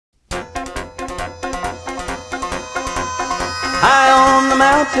High on the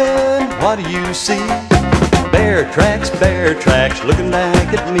mountain, what do you see? Bear tracks, looking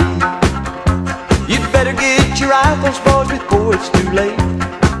back at me. You'd better get your rifles, boys, before it's too late.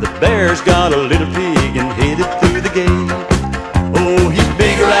 The bear's got a little pig and headed through the gate. Oh, he's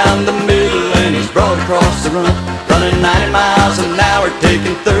big around the middle and he's broad across the rump, running 90 miles an hour,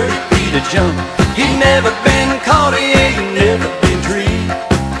 taking 30 feet a jump. He's never been caught, he ain't never been treed.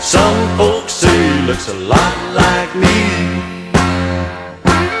 Some folks say he looks a lot like me.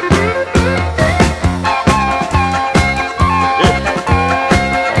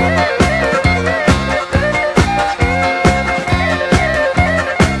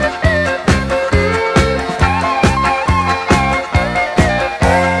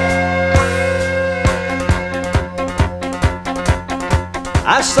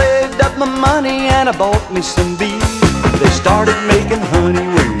 I saved up my money and I bought me some bees. They started making honey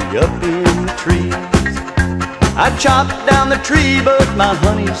way up in the trees. I chopped down the tree, but my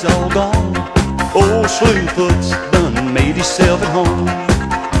honey's all gone. Ole Slew Foot's done made himself at home.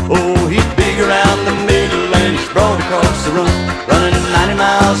 Oh, he's big around the middle and he's broad across the rump, running 90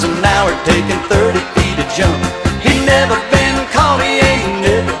 miles an hour, taking 30 feet a jump. He never been caught, he ain't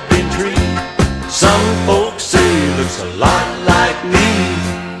never been treed. Some folks say he looks a lot like me.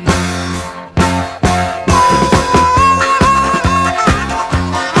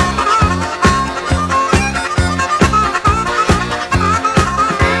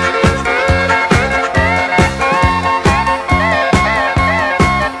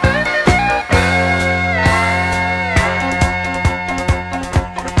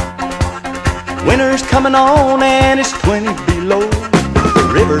 Winter's coming on and it's 20 below. The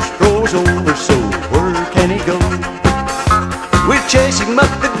river's froze over, so where can he go? We chase him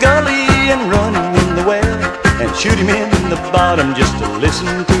up the gully and run him in the well, and shoot him in the bottom just to listen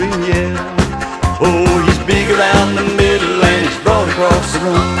to him yell. Oh, he's big around the middle and he's broad across the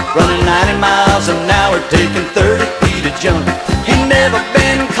rump, running 90 miles an hour, taking 30 feet a jump. He never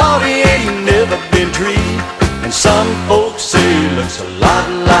been caught, he ain't never been treed, and some folks say he looks a lot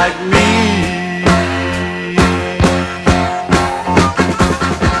like me.